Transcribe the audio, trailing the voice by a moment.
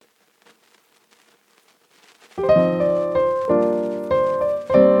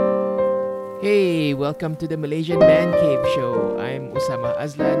welcome to the Malaysian Man Cave Show. I'm Usamah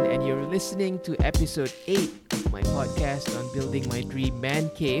Azlan and you're listening to episode 8 of my podcast on building my dream man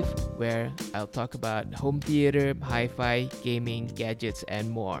cave, where I'll talk about home theater, hi-fi, gaming, gadgets,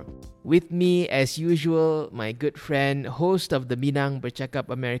 and more. With me, as usual, my good friend, host of the Minang Bercakap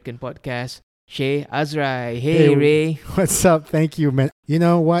American podcast, Rae Azrai. Hey, Ray. What's up? Thank you, man. You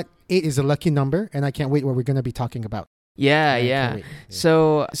know what? 8 is a lucky number, and I can't wait what we're going to be talking about. Yeah.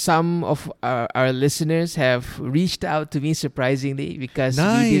 So some of our listeners have reached out to me surprisingly because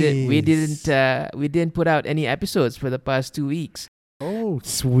we didn't put out any episodes for the past 2 weeks. Oh,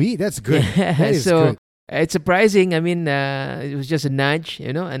 sweet. That's good. Yeah, that is so good. It's surprising. I mean, it was just a nudge,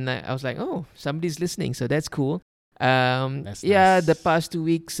 and I was like, oh, somebody's listening, so that's cool. That's nice. Nice. The past 2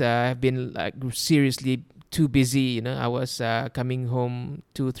 weeks have been like seriously too busy. I was coming home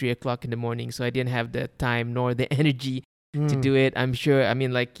 2-3 o'clock in the morning, so I didn't have the time nor the energy to do it. I'm sure. I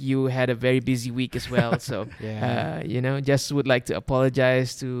mean, like, you had a very busy week as well. So, just would like to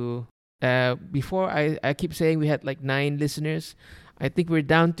apologize to. Before I keep saying we had like 9 listeners. I think we're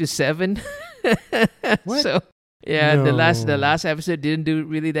down to 7. What? So yeah, No. the last episode didn't do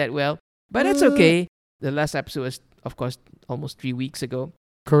really that well, but it's okay. The last episode was, of course, almost 3 weeks ago.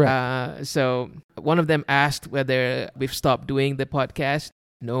 Correct. So one of them asked whether we've stopped doing the podcast.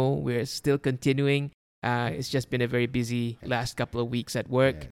 No, we're still continuing. It's just been a very busy last couple of weeks at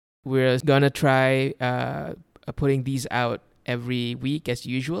work. Yeah. We're gonna try putting these out every week as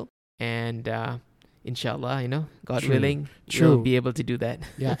usual, and inshallah, God willing, we'll be able to do that.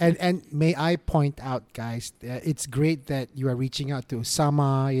 Yeah, and may I point out, guys, it's great that you are reaching out to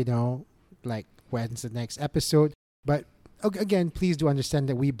Usamah, like when's the next episode. But again, please do understand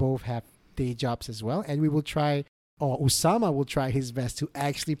that we both have day jobs as well, and we will try, or Usamah will try his best to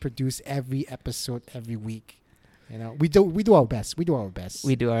actually produce every episode every week. We do our best. We do our best.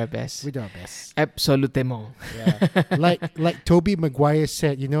 Absolutement. Yeah. like Tobey Maguire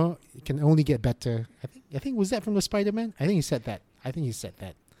said, it can only get better. I think was that from the Spider-Man? I think he said that.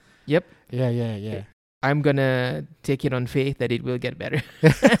 Yep. Yeah. I'm gonna take it on faith that it will get better.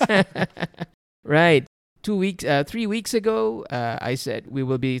 Right. 3 weeks ago, I said we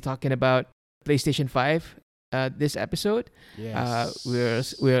will be talking about PlayStation 5 this episode. Yes.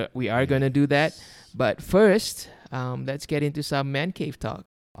 We are gonna do that. But first, let's get into some man cave talk.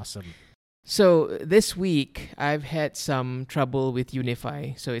 Awesome. So this week, I've had some trouble with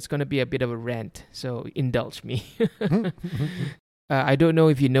Unifi, so it's going to be a bit of a rant, so indulge me. I don't know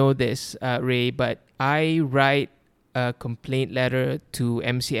if you know this, Ray, but I write a complaint letter to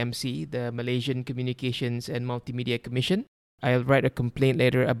MCMC, the Malaysian Communications and Multimedia Commission. I'll write a complaint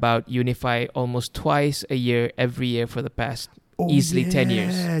letter about Unifi almost twice a year, every year for the past easily 10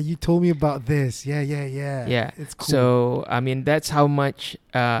 years. Yeah, you told me about this. Yeah. Yeah. It's cool. So, I mean, that's how much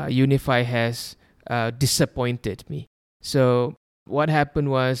Unifi has disappointed me. So, what happened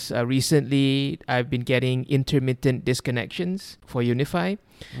was recently I've been getting intermittent disconnections for Unifi.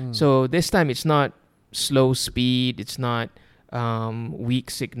 So, this time it's not slow speed, it's not weak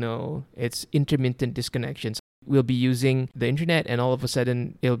signal, it's intermittent disconnections. We'll be using the internet and all of a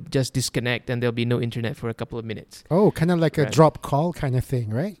sudden it'll just disconnect and there'll be no internet for a couple of minutes. Oh, kind of like a drop call kind of thing,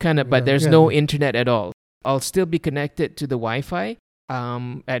 right? But there's no internet at all. I'll still be connected to the Wi-Fi.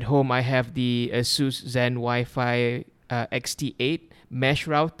 At home, I have the Asus Zen Wi-Fi XT8 mesh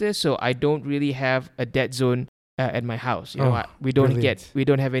router, so I don't really have a dead zone at my house. We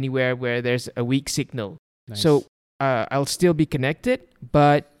don't have anywhere where there's a weak signal. Nice. So I'll still be connected,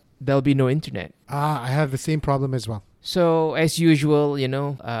 but there'll be no internet. I have the same problem as well. So as usual,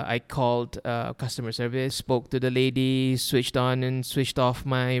 I called customer service, spoke to the lady, switched on and switched off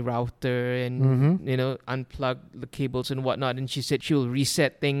my router and, unplugged the cables and whatnot. And she said she'll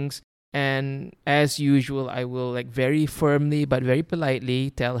reset things. And as usual, I will very firmly but very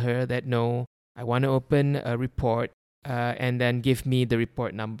politely tell her that no, I want to open a report and then give me the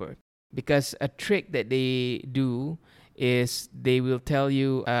report number. Because a trick that they do is they will tell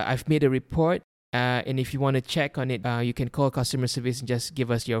you, I've made a report. And if you want to check on it, you can call customer service and just give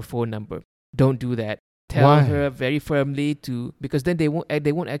us your phone number. Don't do that. Tell her very firmly because then they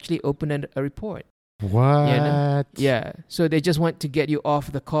won't actually open a report. What? Yeah. So they just want to get you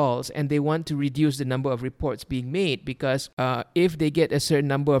off the calls and they want to reduce the number of reports being made because if they get a certain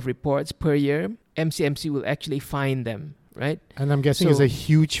number of reports per year, MCMC will actually fine them, right? And I'm guessing it's a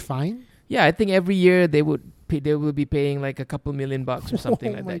huge fine? Yeah, I think every year they will be paying like a couple $1 million or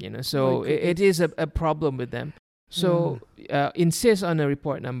something like that, So it is a problem with them. So insist on a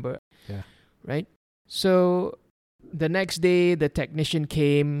report number. Yeah. Right? So the next day, the technician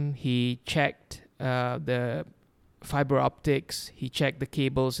came. He checked the fiber optics. He checked the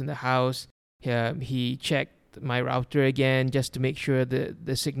cables in the house. He checked my router again just to make sure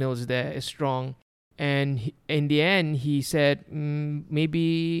the signal is there, is strong. And in the end, he said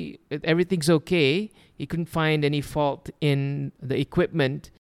maybe everything's okay. He couldn't find any fault in the equipment.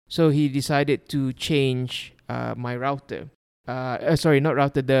 So he decided to change my router. Sorry, not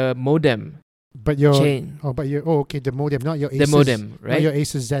router, the modem. But your Chain. okay, the modem, not your Asus. The modem, right? Not your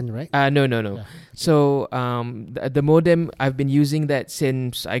Asus Zen, right? No. Yeah. So the modem, I've been using that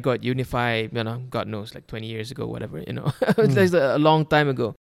since I got unifi, God knows, like 20 years ago, whatever, It's a long time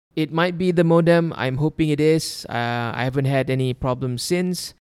ago. It might be the modem. I'm hoping it is. I haven't had any problems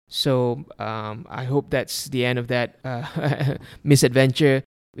since. So I hope that's the end of that misadventure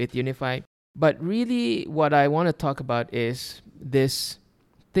with unifi. But really, what I want to talk about is this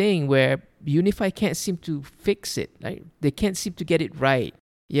thing where unifi can't seem to fix it. Right? They can't seem to get it right.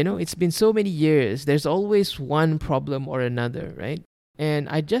 It's been so many years. There's always one problem or another, right? And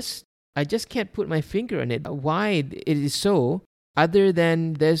I just can't put my finger on it. Why it is so, other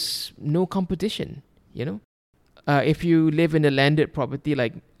than there's no competition. If you live in a landed property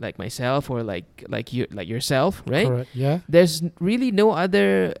like myself or like yourself, right? Correct. Yeah. There's really no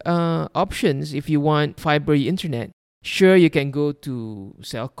other options if you want fiber internet. Sure, you can go to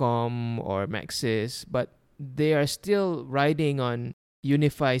Cellcom or Maxis, but they are still riding on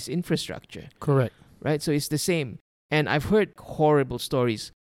unifi's infrastructure. Correct. Right? So it's the same. And I've heard horrible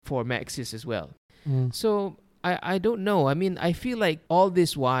stories for Maxis as well. So I don't know. I mean, I feel like all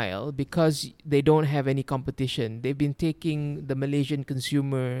this while, because they don't have any competition, they've been taking the Malaysian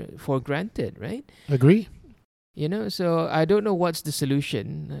consumer for granted, right? Agree. So I don't know what's the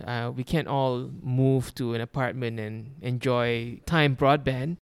solution. We can't all move to an apartment and enjoy time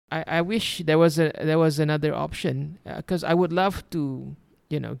broadband. I wish there was another option, because I would love to,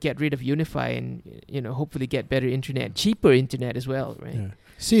 get rid of unifi and, hopefully get better internet, cheaper internet as well, right? Yeah.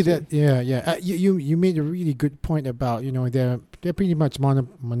 See that? Yeah. You made a really good point about they're pretty much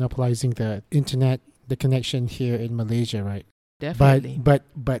monopolizing the internet, the connection here in Malaysia, right? Definitely.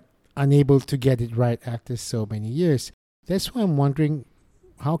 But unable to get it right after so many years. That's why I'm wondering,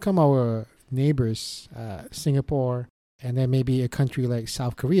 how come our neighbors, Singapore, and then maybe a country like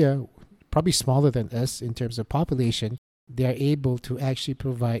South Korea, probably smaller than us in terms of population, they're able to actually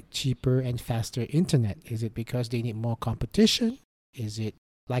provide cheaper and faster internet? Is it because they need more competition? Is it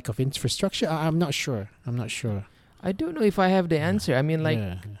lack of infrastructure? I'm not sure. I don't know if I have the answer. I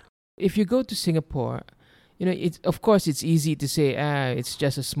mean, if you go to Singapore, of course it's easy to say, it's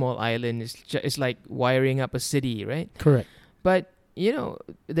just a small island. It's like wiring up a city, right? Correct. But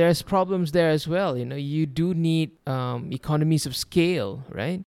there's problems there as well. You do need economies of scale,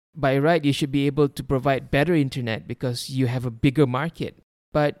 right? By right, you should be able to provide better internet because you have a bigger market.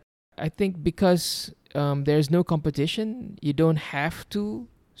 But I think because there's no competition, you don't have to.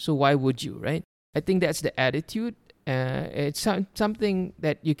 So why would you, right? I think that's the attitude. It's something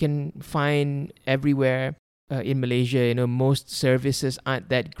that you can find everywhere in Malaysia. Most services aren't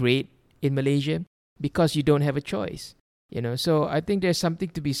that great in Malaysia because you don't have a choice. So I think there's something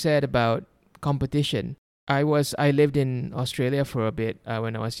to be said about competition. I lived in Australia for a bit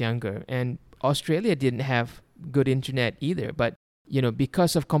when I was younger, and Australia didn't have good internet either. But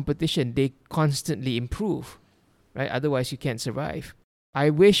because of competition, they constantly improve, right? Otherwise, you can't survive.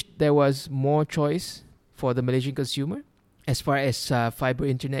 I wish there was more choice for the Malaysian consumer as far as fiber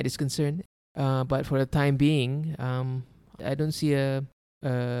internet is concerned. But for the time being, I don't see a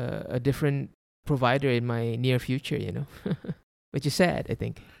different provider in my near future, which is sad, I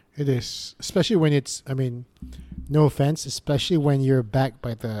think. It is, especially when it's, no offense, especially when you're backed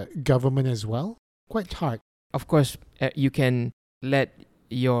by the government as well. Quite hard. Of course, you can let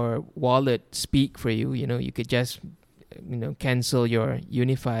your wallet speak for you. You could just, cancel your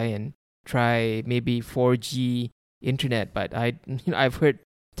unifi and try maybe 4G internet. But I've heard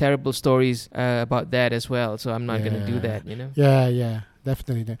terrible stories about that as well. So I'm not going to do that, Yeah,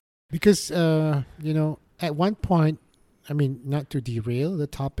 definitely. Because, at one point, not to derail the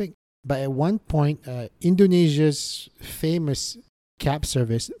topic, but at one point, Indonesia's famous cab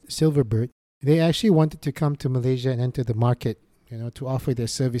service, Silverbird, they actually wanted to come to Malaysia and enter the market, to offer their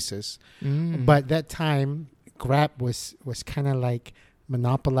services. But that time, Grab was kind of like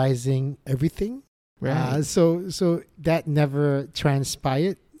monopolizing everything. Right. So that never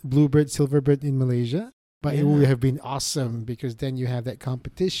transpired, Bluebird, Silverbird in Malaysia. But it would have been awesome because then you have that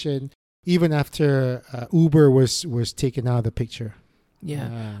competition, even after Uber was taken out of the picture.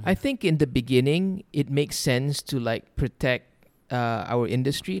 Yeah. I think in the beginning, it makes sense to protect our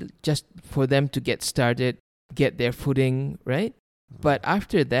industry just for them to get started, get their footing, right? But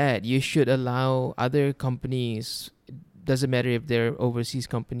after that, you should allow other companies doesn't matter if they're overseas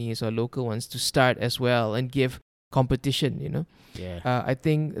companies or local ones, to start as well and give competition. Yeah. I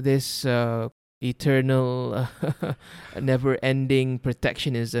think this eternal, never-ending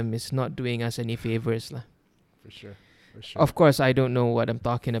protectionism is not doing us any favors lah. For sure. Of course, I don't know what I'm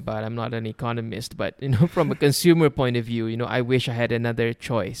talking about. I'm not an economist, but from a consumer point of view, I wish I had another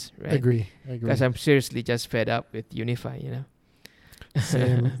choice, right? Agree. Because I'm seriously just fed up with Unifi,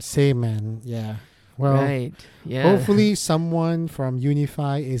 Same, man. Yeah. Well, right. Yeah. hopefully someone from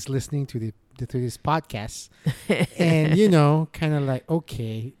Unifi is listening to this podcast, and kind of like,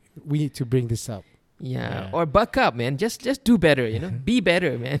 okay, we need to bring this up. Yeah. Or buck up, man. Just do better, Be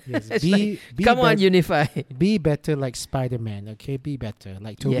better, man. Yes. Come on, Unifi. Be better like Spider-Man, okay? Be better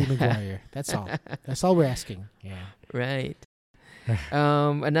like Tobey Maguire. That's all. That's all we're asking. Yeah. Right.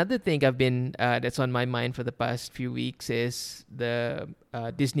 Another thing I've been that's on my mind for the past few weeks is the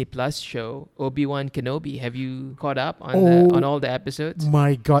Disney Plus show Obi Wan Kenobi. Have you caught up on all the episodes?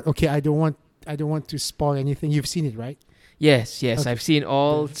 My God. Okay, I don't want to spoil anything. You've seen it, right? Yes. Okay. I've seen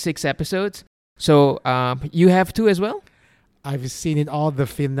all 6 episodes. So you have 2 as well? I've seen it all. The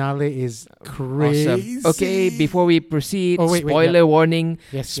finale is crazy. Awesome. Okay, before we proceed, wait, spoiler warning.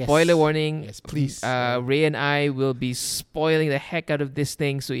 Yes. Spoiler warning. Yes, please. Rae and I will be spoiling the heck out of this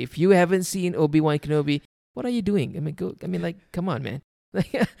thing. So if you haven't seen Obi-Wan Kenobi, what are you doing? Come on, man.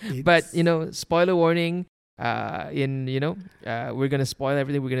 But, spoiler warning. We're going to spoil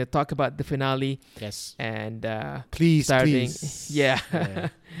everything. We're going to talk about the finale. Yes. And please. Yeah.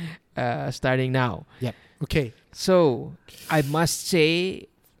 Starting now. Yep. Okay. So I must say,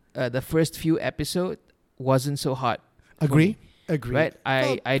 the first few episodes wasn't so hot. Agree. Right?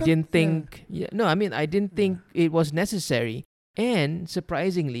 I didn't think. Yeah. No, I didn't think it was necessary, and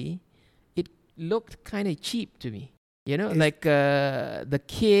surprisingly, it looked kind of cheap to me. Like the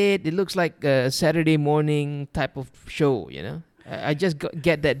kid. It looks like a Saturday morning type of show. I just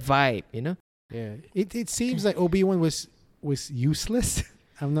get that vibe. Yeah. It seems like Obi-Wan was useless.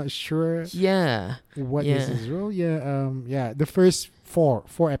 I'm not sure. Yeah. What is his role? Yeah. The first four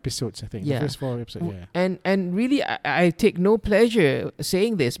episodes, I think. Yeah. The first 4 episodes. Yeah. And really, I take no pleasure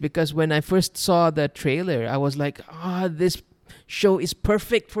saying this, because when I first saw the trailer, I was like, this show is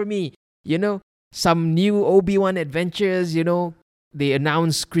perfect for me. Some new Obi-Wan adventures. They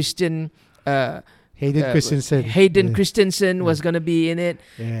announced Hayden Christensen was gonna be in it.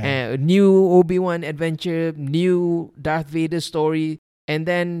 Yeah. New Obi-Wan adventure, new Darth Vader story. And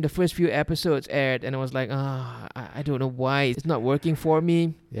then the first few episodes aired, and I was like, I don't know why it's not working for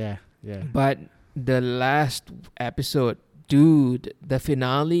me. Yeah. But the last episode, dude, the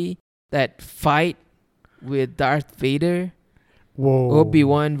finale, that fight with Darth Vader, whoa,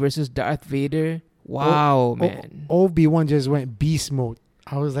 Obi-Wan versus Darth Vader. Wow, man. Obi-Wan just went beast mode.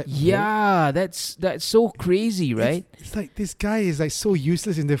 I was like, yeah, that's so crazy, right? It's like this guy is like so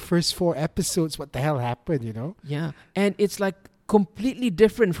useless in the first 4 episodes. What the hell happened, Yeah, and it's like completely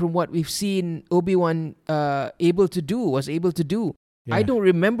different from what we've seen Obi-Wan was able to do. Yeah. I don't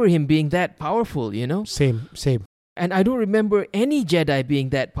remember him being that powerful, Same. And I don't remember any Jedi being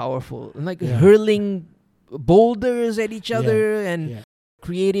that powerful. Like hurling boulders at each other and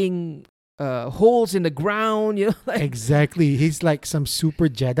creating holes in the ground, Exactly. He's like some super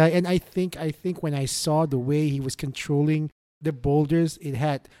Jedi. And I think when I saw the way he was controlling the boulders, it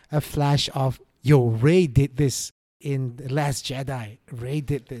had a flash of, Rey did this in The Last Jedi. Rey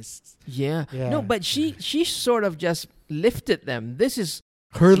did this. Yeah. No, but she sort of just lifted them. This is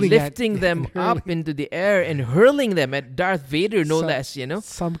lifting them up into the air and hurling them at Darth Vader, no less,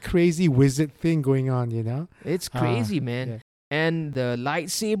 Some crazy wizard thing going on, It's crazy, man. Yeah. And the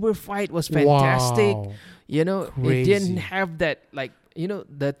lightsaber fight was fantastic. Wow. It didn't have that, like,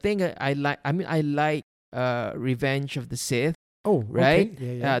 the thing I like. I like Revenge of the Sith. Oh, right.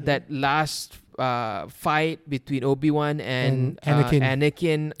 Okay. Yeah. That last fight between Obi-Wan and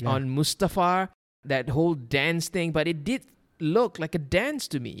Anakin on Mustafar, that whole dance thing, but it did look like a dance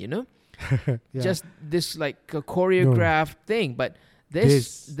to me, just this like a choreographed thing. But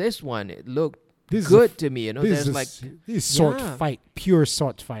this one, it looked good to me, this sword fight, pure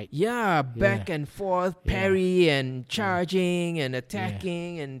sword fight. Yeah, back and forth, parry and charging and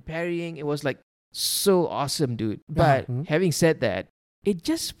attacking and parrying. It was like so awesome, dude. But having said that, it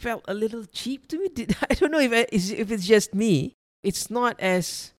just felt a little cheap to me. I don't know if it's just me. It's not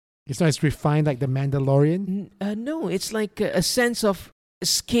as refined like The Mandalorian. No, it's like a sense of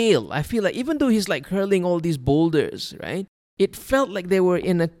scale. I feel like even though he's like hurling all these boulders, right? It felt like they were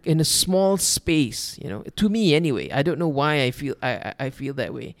in a small space, To me, anyway. I don't know why I feel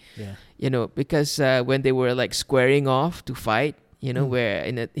that way. Yeah. Because when they were like squaring off to fight,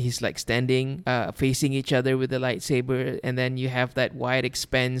 where he's like standing, facing each other with the lightsaber, and then you have that wide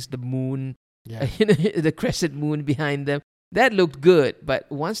expanse, the moon, the crescent moon behind them. That looked good,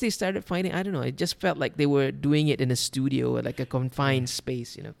 but once they started fighting, I don't know. It just felt like they were doing it in a studio, like a confined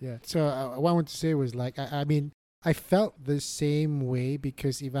space, Yeah. So what I want to say was like, I mean, I felt the same way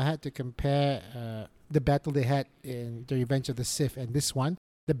because if I had to compare the battle they had in The Revenge of the Sith and this one,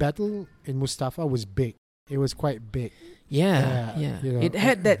 the battle in Mustafa was big. It was quite big. Yeah. It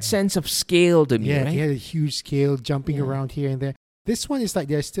had that sense of scale to me, right? It had a huge scale, jumping around here and there. This one is like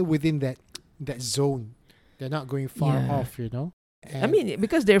they're still within that zone. They're not going far off, And I mean,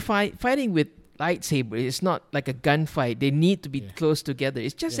 because they're fighting with lightsaber, it's not like a gunfight. They need to be close together.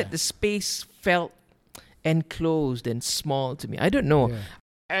 It's just that the space felt enclosed and small to me. I don't know. Yeah.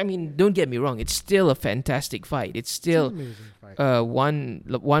 I mean, don't get me wrong. It's still a fantastic fight. It's still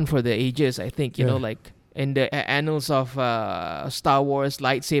one for the ages. I think like in the annals of Star Wars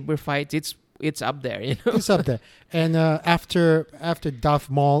lightsaber fights, it's up there. It's up there. And after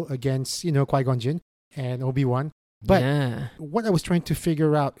Darth Maul against Qui-Gon Jinn and Obi-Wan, but what I was trying to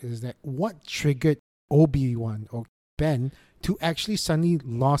figure out is that what triggered Obi-Wan or Ben to actually suddenly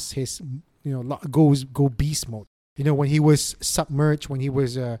lost his go beast mode. When he was submerged, when he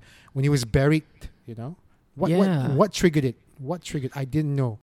was buried, what triggered it? What triggered? I didn't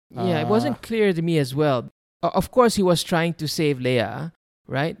know. It wasn't clear to me as well. Of course, he was trying to save Leia,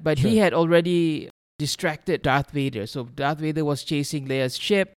 right? But he had already distracted Darth Vader. So Darth Vader was chasing Leia's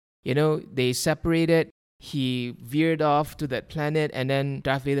ship. They separated. He veered off to that planet, and then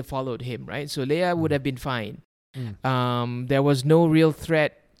Darth Vader followed him, right? So Leia would have been fine. There was no real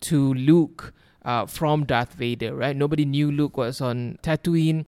threat to Luke from Darth Vader, right? Nobody knew Luke was on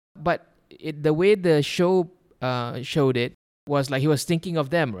Tatooine. But the way the show showed it was like he was thinking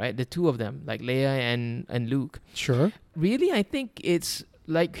of them, right? The two of them, like Leia and Luke. Sure. Really, I think it's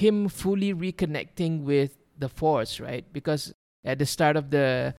like him fully reconnecting with the Force, right? Because at the start of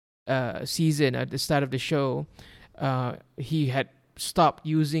the season, at the start of the show, he had stopped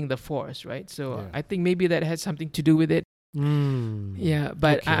using the Force, right? So I think maybe that had something to do with it. Yeah,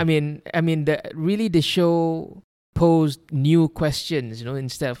 but okay. I mean, the show posed new questions,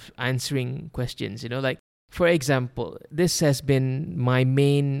 instead of answering questions, like, for example, this has been my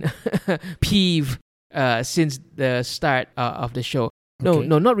main peeve since the start of the show. No,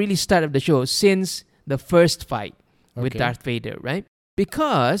 not really start of the show, since the first fight with Darth Vader, right?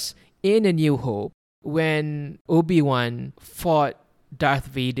 Because in A New Hope, when Obi-Wan fought Darth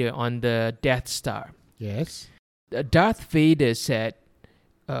Vader on the Death Star, yes, Darth Vader said,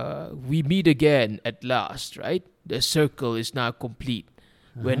 we meet again at last, right? The circle is now complete.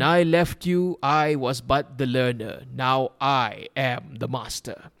 When I left you, I was but the learner. Now I am the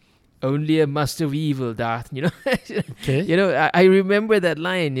master. Only a master of evil, Darth, I remember that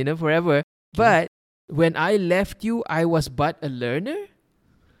line, forever. Okay. But when I left you, I was but a learner.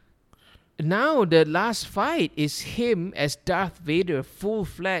 Now the last fight is him as Darth Vader,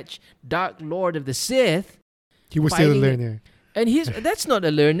 full-fledged Dark Lord of the Sith. He was still a learner. And that's not a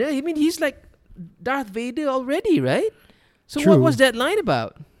learner. I mean, he's like Darth Vader already, right? So True. What was that line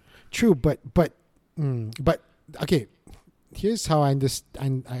about? True, but okay. Here's how I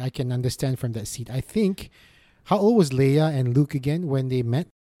understand. I can understand from that seat. I think, how old was Leia and Luke again when they met?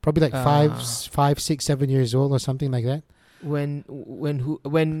 Probably like 5, 6, 7 years old or something like that. When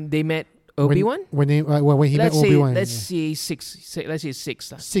they met Obi-Wan? When he met Obi-Wan. Let's say 6. Let's say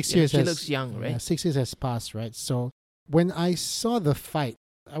 6. 6 years. She looks young, right? Yeah, 6 years has passed, right? So when I saw the fight,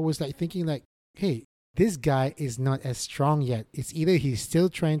 I was like thinking like, hey, this guy is not as strong yet. It's either he's still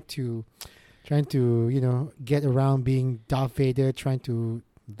trying to get around being Darth Vader, trying to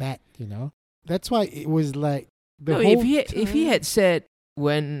that. That's why it was like if he had said,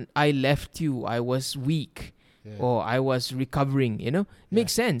 when I left you, I was weak. Yeah. Or I was recovering,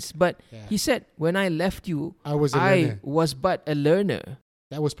 makes sense. But he said, when I left you, I was but a learner.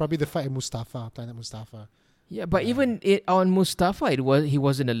 That was probably the fight in Mustafa, Planet Mustafa. Yeah, but even on Mustafa, he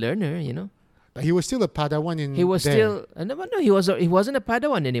wasn't a learner, But he was still a Padawan in. He was still he wasn't a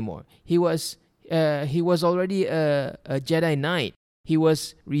Padawan anymore. He was already a Jedi Knight. He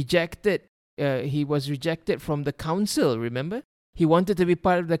was rejected. He was rejected from the council. Remember, he wanted to be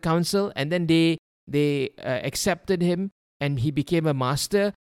part of the council, and then they accepted him, and he became a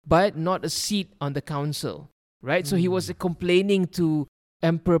master, but not a seat on the council, right? So he was complaining to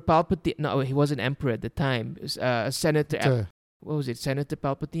Emperor Palpatine. No, he wasn't emperor at the time. Senator. What was it? Senator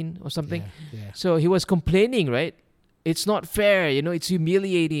Palpatine or something? Yeah. So he was complaining, right? It's not fair, it's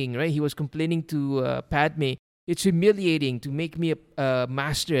humiliating, right? He was complaining to Padme. It's humiliating to make me a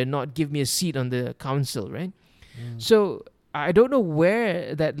master and not give me a seat on the council, right? So I don't know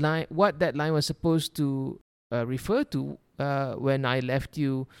what that line was supposed to refer to. When I left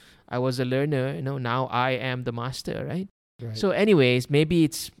you, I was a learner. Now I am the master, right? Right. So, anyways, maybe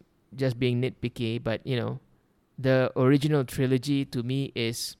it's just being nitpicky, but the original trilogy to me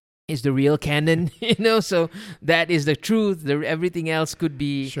is the real canon. So that is the truth. Everything else could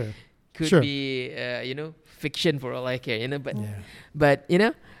be Sure. be fiction for all I care. But Yeah. but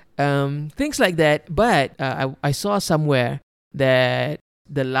things like that. But I saw somewhere that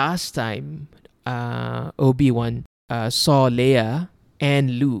the last time Obi-Wan saw Leia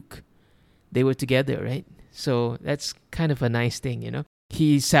and Luke, they were together, right? So that's kind of a nice thing.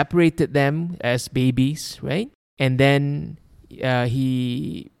 He separated them as babies, right? And then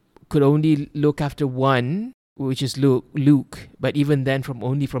he could only look after one, which is Luke, but even then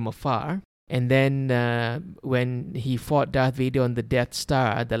only from afar. And then when he fought Darth Vader on the Death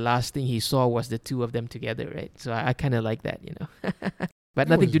Star, the last thing he saw was the two of them together, right? So I kind of like that, but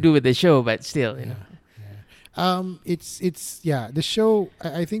nothing to do with the show, but still, Yeah. It's the show.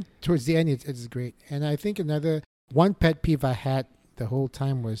 I think towards the end it's great, and I think another one pet peeve I had the whole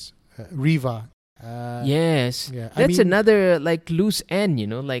time was Reva. Yes, Yeah, that's another like loose end,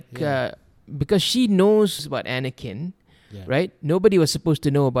 because she knows about Anakin. Yeah. Right? Nobody was supposed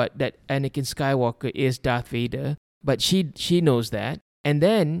to know about that Anakin Skywalker is Darth Vader, but she knows that. And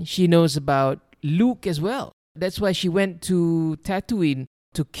then she knows about Luke as well. That's why she went to Tatooine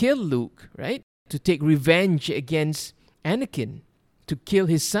to kill Luke, right? To take revenge against Anakin, to kill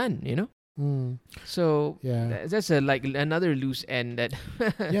his son, So that's another loose end that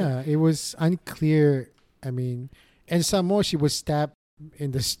yeah, it was unclear. I mean, and some more, she was stabbed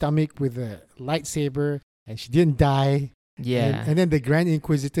in the stomach with a lightsaber and she didn't die. Yeah. And then the Grand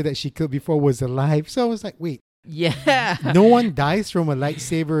Inquisitor that she killed before was alive. So I was like, wait. Yeah. No one dies from a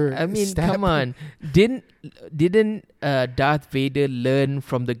lightsaber stab? Come on. Didn't Darth Vader learn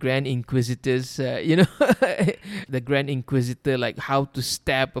from the Grand Inquisitors, the Grand Inquisitor, like how to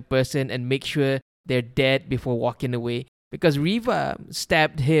stab a person and make sure they're dead before walking away? Because Reva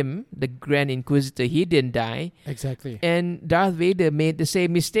stabbed him, the Grand Inquisitor. He didn't die. Exactly. And Darth Vader made the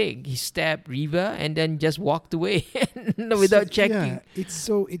same mistake. He stabbed Reva and then just walked away without checking. Yeah, it's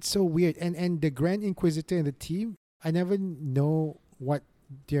so weird. And the Grand Inquisitor and the team, I never know what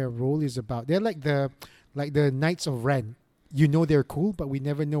their role is about. They're like the Knights of Ren. They're cool, but we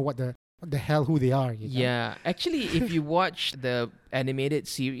never know what the hell who they are. Yeah. Actually, if you watch the animated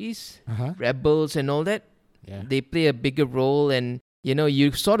series, Uh-huh. Rebels and all that, Yeah. they play a bigger role, and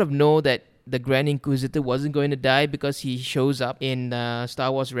you sort of know that the Grand Inquisitor wasn't going to die because he shows up in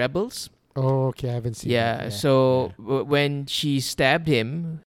Star Wars Rebels. Oh, okay, I haven't seen that. Yeah. So when she stabbed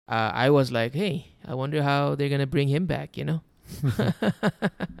him, I was like, hey, I wonder how they're gonna bring him back.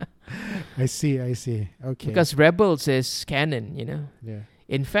 I see. Okay. Because Rebels is canon. Yeah.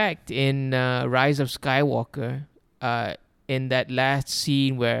 In fact, in Rise of Skywalker, in that last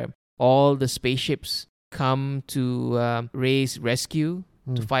scene where all the spaceships come to Rey's rescue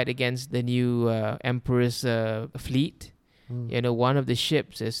to fight against the new Emperor's fleet. One of the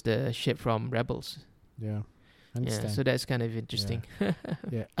ships is the ship from Rebels. Yeah, understand. Yeah, so that's kind of interesting.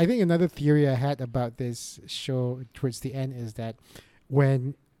 Yeah, I think another theory I had about this show towards the end is that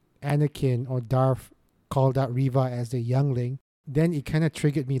when Anakin or Darth called out Reva as the youngling, then it kind of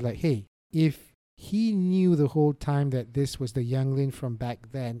triggered me like, hey, if he knew the whole time that this was the youngling from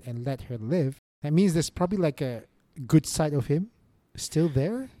back then and let her live, that means there's probably like a good side of him still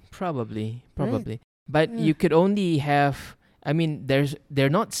there. Probably. Right. But you could only have. I mean, they're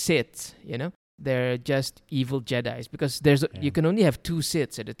not Siths, They're just evil Jedis because you can only have two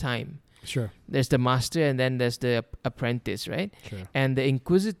Siths at a time. Sure. There's the master and then there's the apprentice, right? Sure. And the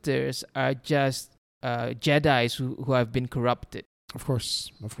Inquisitors are just Jedis who have been corrupted. Of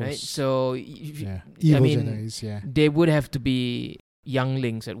course. Right? So, evil Jedis, yeah. They would have to be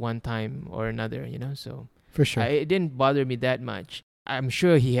younglings at one time or another, So for sure, it didn't bother me that much. I'm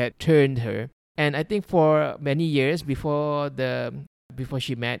sure he had turned her, and I think for many years before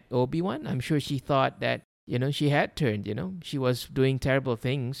she met Obi-Wan, I'm sure she thought that she had turned. She was doing terrible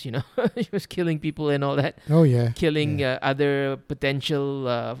things. She was killing people and all that. Oh yeah, killing other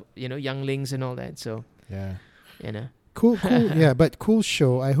potential younglings and all that. So yeah, cool. Yeah, but cool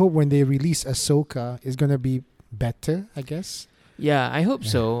show. I hope when they release Ahsoka, it's gonna be better, I guess. Yeah, I hope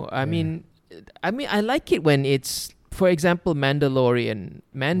so. I mean, I like it when it's, for example, Mandalorian.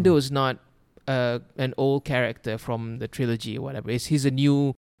 Mando is not an old character from the trilogy or whatever. He's a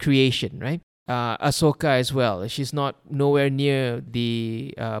new creation, right? Ahsoka as well. She's nowhere near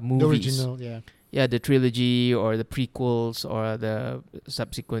the movies. The original, yeah. Yeah, the trilogy or the prequels or the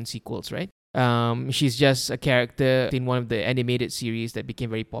subsequent sequels, right? She's just a character in one of the animated series that became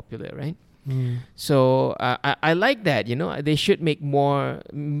very popular, right? Mm. So I like that, they should make more,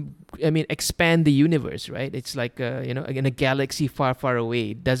 expand the universe, right? It's like, in a galaxy far, far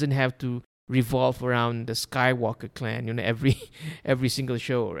away. It doesn't have to revolve around the Skywalker clan, every single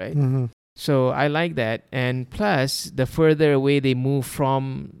show, right? Mm-hmm. So I like that. And plus, the further away they move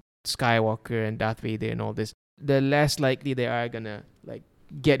from Skywalker and Darth Vader and all this, the less likely they are gonna like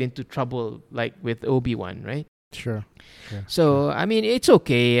get into trouble, like with Obi-Wan, right? Sure. So, it's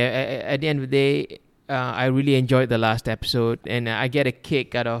okay. At the end of the day, I really enjoyed the last episode, and I get a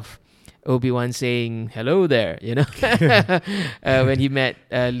kick out of Obi-Wan saying hello there, when he met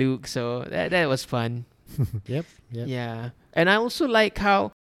Luke. So that was fun. Yep. Yeah. And I also like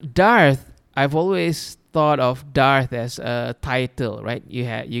how Darth, I've always thought of Darth as a title, right?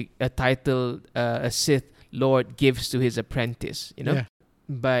 A title a Sith Lord gives to his apprentice, Yeah.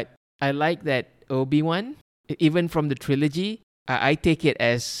 But I like that Obi-Wan, even from the trilogy, I take it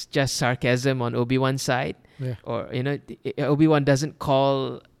as just sarcasm on Obi-Wan's side. Yeah. Or, Obi-Wan doesn't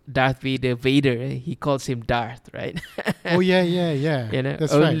call Darth Vader Vader. He calls him Darth, right? Oh, yeah.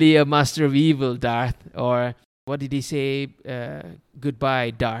 That's only right. a master of evil, Darth. Or what did he say?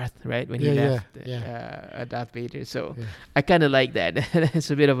 Goodbye, Darth, right? When he left Darth Vader. So I kind of like that.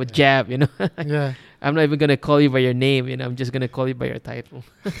 It's a bit of a jab, Yeah. I'm not even going to call you by your name, I'm just going to call you by your title.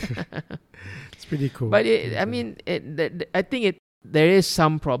 It's pretty cool. But I think there is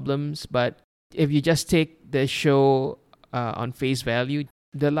some problems, but if you just take the show on face value,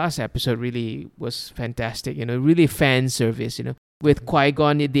 the last episode really was fantastic, really fan service, with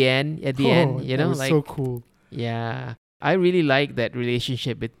Qui-Gon at the end, that was like so cool. Yeah, I really like that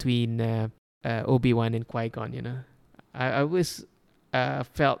relationship between Obi-Wan and Qui-Gon, I always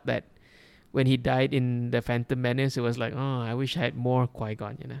felt that when he died in the Phantom Menace, it was like, oh, I wish I had more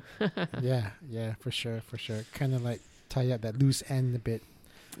Qui-Gon, Yeah, for sure. Kind of like tie up that loose end a bit.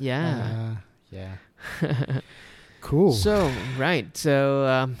 Yeah. Yeah. Cool. So, right.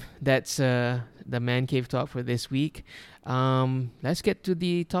 So, that's the Man Cave Talk for this week. Let's get to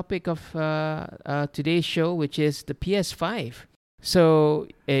the topic of today's show, which is the PS5. So,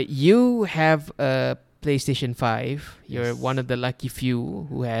 you have a PlayStation 5. You're Yes. one of the lucky few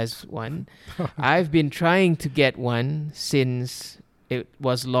who has one. I've been trying to get one since it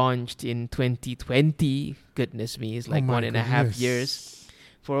was launched in 2020. Goodness me, it's like 1.5 years.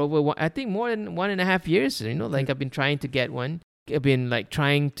 For over I think more than 1.5 years, I've been trying to get one. I've been like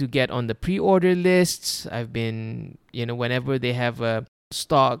trying to get on the pre-order lists. I've been, whenever they have a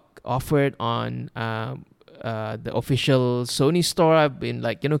stock offered on the official Sony store, I've been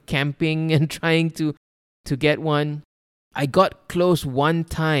like, camping and trying to get one. I got close one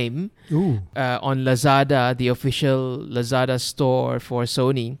time on Lazada, the official Lazada store for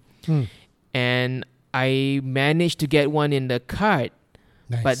Sony, and I managed to get one in the cart.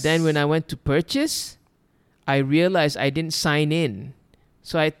 Nice. But then when I went to purchase, I realized I didn't sign in.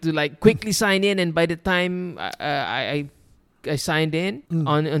 So I had to like quickly sign in, and by the time I signed in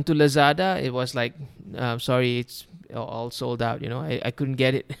onto Lazada, it was like, sorry, it's all sold out. I couldn't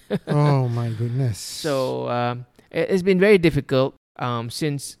get it. Oh my goodness. So it's been very difficult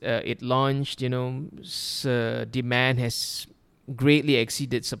since it launched. Demand has greatly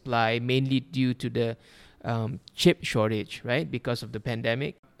exceeded supply, mainly due to the chip shortage, right? Because of the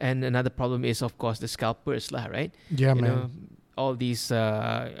pandemic. And another problem is, of course, the scalpers, right? Yeah, man. All these,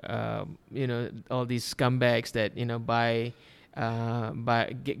 all these scumbags that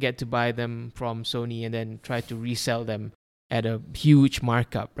get to buy them from Sony and then try to resell them at a huge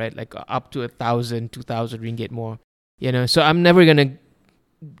markup, right? Like up to 1,000, 2,000 ringgit more. So I'm never gonna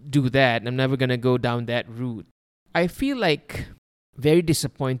do that. I'm never gonna go down that route. I feel like very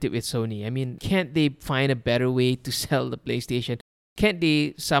disappointed with Sony. I mean, can't they find a better way to sell the PlayStation? Can't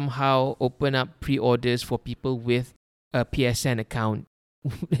they somehow open up pre-orders for people with a PSN account?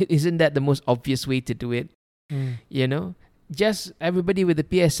 Isn't that the most obvious way to do it? Just everybody with a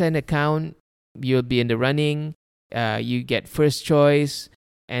PSN account, you'll be in the running. You get first choice,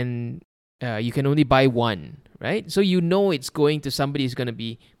 and you can only buy one, right? So it's going to somebody who's going to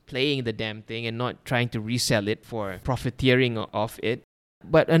be playing the damn thing and not trying to resell it for profiteering off it.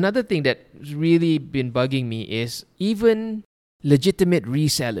 But another thing that's really been bugging me is even legitimate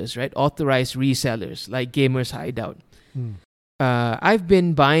resellers, right? Authorized resellers like Gamers Hideout. I've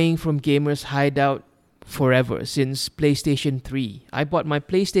been buying from Gamers Hideout forever, since PlayStation 3. I bought my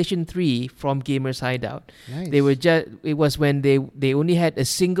PlayStation 3 from Gamers Hideout. Nice. It was when they only had a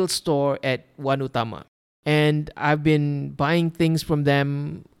single store at Wan Utama. And I've been buying things from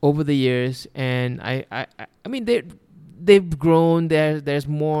them over the years, and I mean they've grown. There's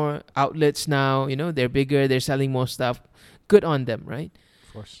more outlets now. They're bigger. They're selling more stuff. Good on them, right?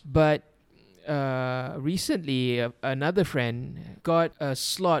 Of course. But recently, another friend got a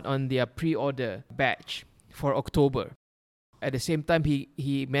slot on their pre-order batch for October. At the same time,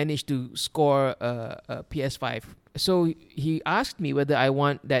 he managed to score a PS5. So he asked me whether I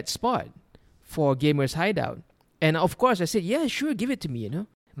want that spot for Gamers Hideout. And of course, I said, yeah, sure, give it to me,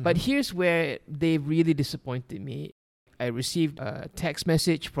 But here's where they really disappointed me. I received a text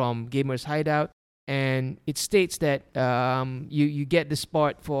message from Gamers Hideout, and it states that you get the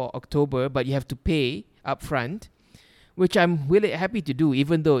spot for October, but you have to pay up front, which I'm really happy to do,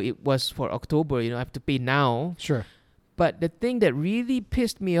 even though it was for October. I have to pay now. Sure. But the thing that really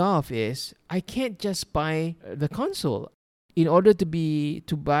pissed me off is I can't just buy the console. In order to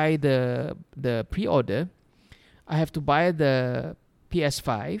buy the pre-order, I have to buy the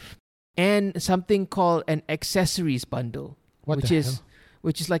PS5 and something called an accessories bundle, which is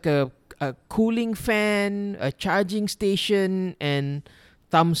like a cooling fan, a charging station, and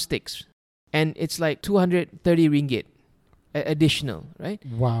thumbsticks, and it's like 230 ringgit additional, right?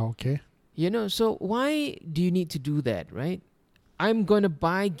 Wow. Okay. So why do you need to do that, right? I'm going to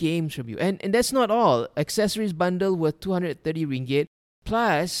buy games from you. And that's not all. Accessories bundle worth 230 ringgit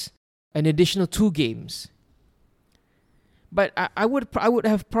plus an additional 2 games. But I would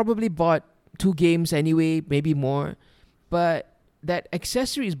have probably bought 2 games anyway, maybe more. But that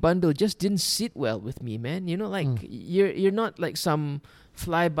accessories bundle just didn't sit well with me, man. You're not like some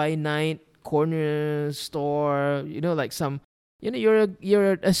fly-by-night corner store, like some... you're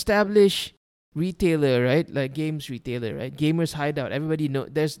an established retailer, right? Like games retailer, right? Gamers Hideout. Everybody know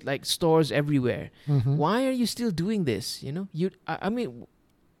there's like stores everywhere. Why are you still doing this? I mean,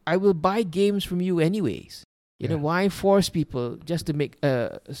 I will buy games from you anyways. Why force people just to make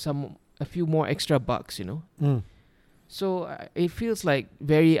a few more extra bucks? So it feels like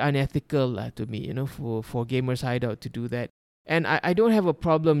very unethical to me. For Gamers Hideout to do that. And I don't have a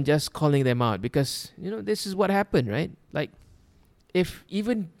problem just calling them out because this is what happened, right? Like, if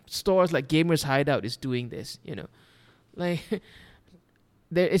even stores like Gamers Hideout is doing this, like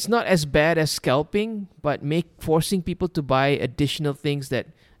it's not as bad as scalping, but forcing people to buy additional things that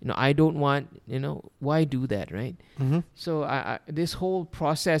I don't want. Why do that, right? So this whole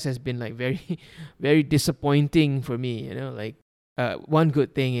process has been like very, very disappointing for me. One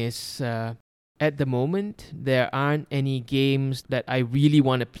good thing is at the moment there aren't any games that I really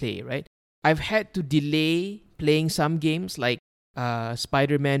want to play. Right? I've had to delay playing some games like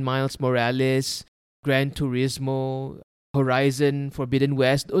Spider-Man Miles Morales, Gran Turismo, Horizon Forbidden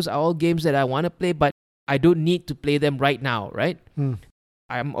West. Those are all games that I want to play, but I don't need to play them right now, right?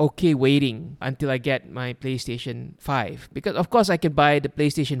 I'm okay waiting until I get my PlayStation 5. Because, of course, I can buy the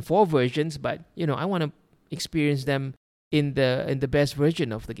PlayStation 4 versions, but, I want to experience them in the best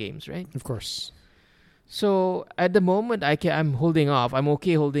version of the games, right? Of course. So at the moment, I'm holding off. I'm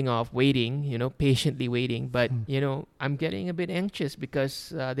okay holding off, waiting, patiently waiting. But, I'm getting a bit anxious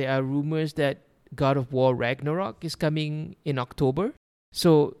because there are rumors that God of War Ragnarok is coming in October.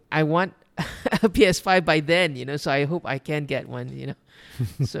 So I want a PS5 by then, so I hope I can get one,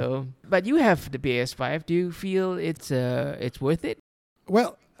 So, but you have the PS5. Do you feel it's worth it?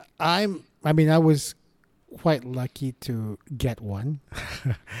 Well, I was quite lucky to get one.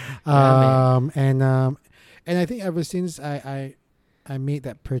 And I think ever since I made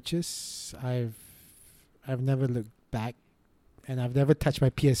that purchase, I've never looked back, and I've never touched my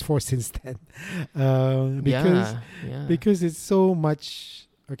PS4 since then. Because it's so much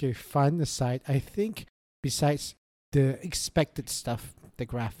fun aside. I think besides the expected stuff, the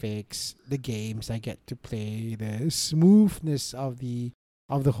graphics, the games I get to play, the smoothness of the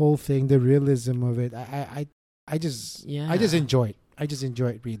whole thing, the realism of it, I just enjoy it. I just enjoy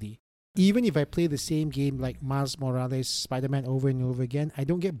it really. Even if I play the same game like Miles Morales, Spider-Man over and over again, I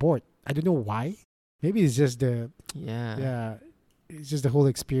don't get bored. I don't know why. Maybe it's just it's just the whole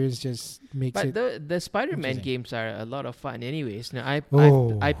experience just makes it. But the Spider-Man games are a lot of fun, anyways. Now I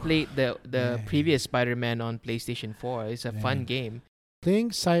played the previous Spider-Man on PlayStation 4. It's a fun game.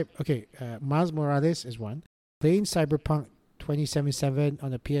 Playing Miles Morales is one. Playing Cyberpunk 2077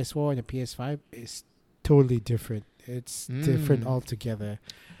 on the PS4 and the PS5 is totally different. It's different altogether.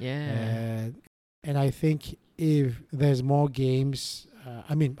 Yeah. And I think if there's more games,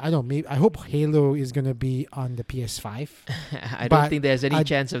 I don't know, maybe I hope Halo is going to be on the PS5. I don't think there's any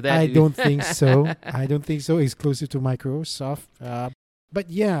chance of that. I don't think so. I don't think so. Exclusive to Microsoft. But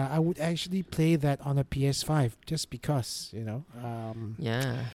yeah, I would actually play that on a PS5 just because,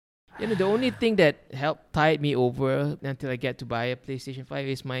 Yeah. The only thing that helped tide me over until I get to buy a PlayStation 5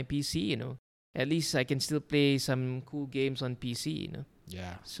 is my PC, at least I can still play some cool games on PC,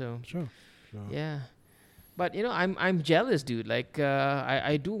 Yeah. So Sure. yeah. But I'm jealous, dude. Like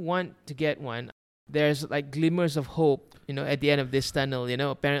I do want to get one. There's like glimmers of hope, at the end of this tunnel.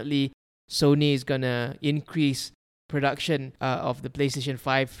 Apparently Sony is gonna increase production of the PlayStation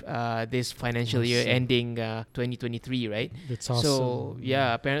 5 this financial year Awesome. ending 2023, right? That's awesome. So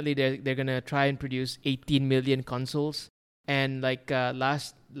yeah, apparently they're gonna try and produce 18 million consoles, and like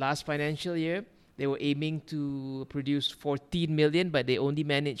last financial year they were aiming to produce 14 million, but they only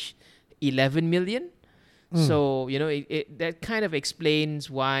managed 11 million. So that kind of explains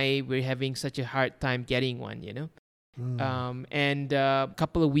why we're having such a hard time getting one. And a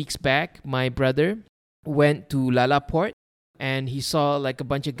couple of weeks back, my brother went to Lalaport and he saw like a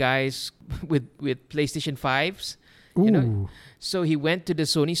bunch of guys with PlayStation 5s. Ooh. So he went to the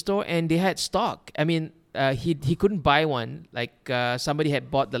Sony store and they had stock. I mean, he couldn't buy one. Like somebody had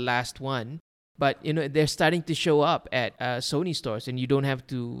bought the last one, but they're starting to show up at Sony stores, and you don't have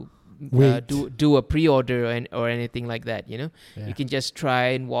to do a pre-order or anything like that. You can just try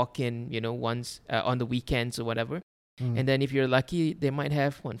and walk in, once on the weekends or whatever, and then if you're lucky, they might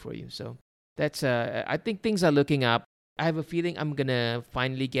have one for you. So that's I think things are looking up. I have a feeling I'm gonna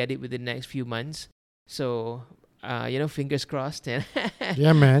finally get it within the next few months. So fingers crossed.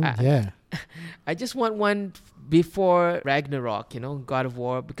 Yeah, man. I just want one before Ragnarok, God of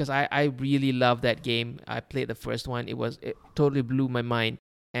War, because I really love that game. I played the first one. It totally blew my mind.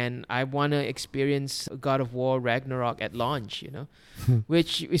 And I want to experience God of War Ragnarok at launch,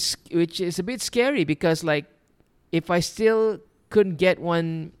 which is a bit scary because, like, if I still couldn't get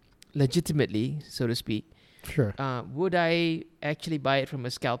one legitimately, so to speak, sure, would I actually buy it from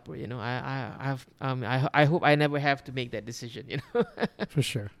a scalper? I hope I never have to make that decision. For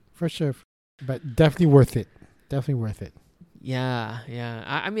sure, but definitely worth it. Yeah.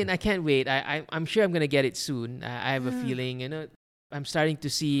 I mean, I can't wait. I'm sure I'm gonna get it soon. I have a feeling, I'm starting to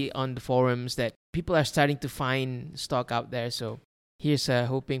see on the forums that people are starting to find stock out there. So here's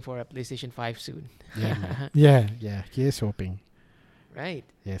hoping for a PlayStation 5 soon. Yeah, man. yeah. Here's hoping. Right.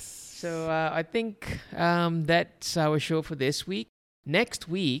 Yes. So I think that's our show for this week. Next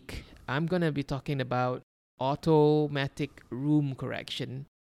week, I'm going to be talking about automatic room correction.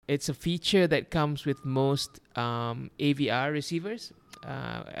 It's a feature that comes with most AVR receivers,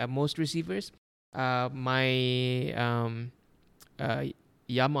 most receivers. My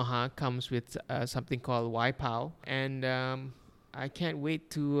Yamaha comes with something called Wipeout, and I can't wait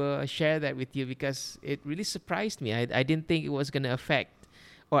to share that with you because it really surprised me. I didn't think it was going to affect,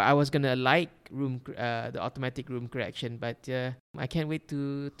 or I was going to like the automatic room correction, but I can't wait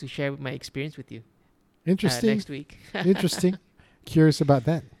to share my experience with you. Interesting. Next week. Interesting. Curious about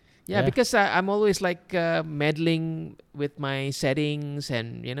that. Yeah, because I'm always like meddling with my settings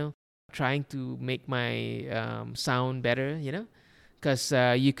and, trying to make my sound better, because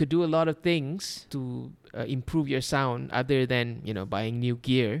you could do a lot of things to improve your sound other than, buying new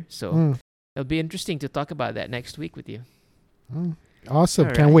gear. So it'll be interesting to talk about that next week with you. Awesome.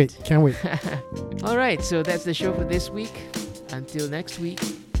 All Can't right. wait. All right. So that's the show for this week. Until next week,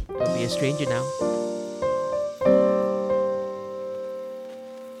 don't be a stranger now.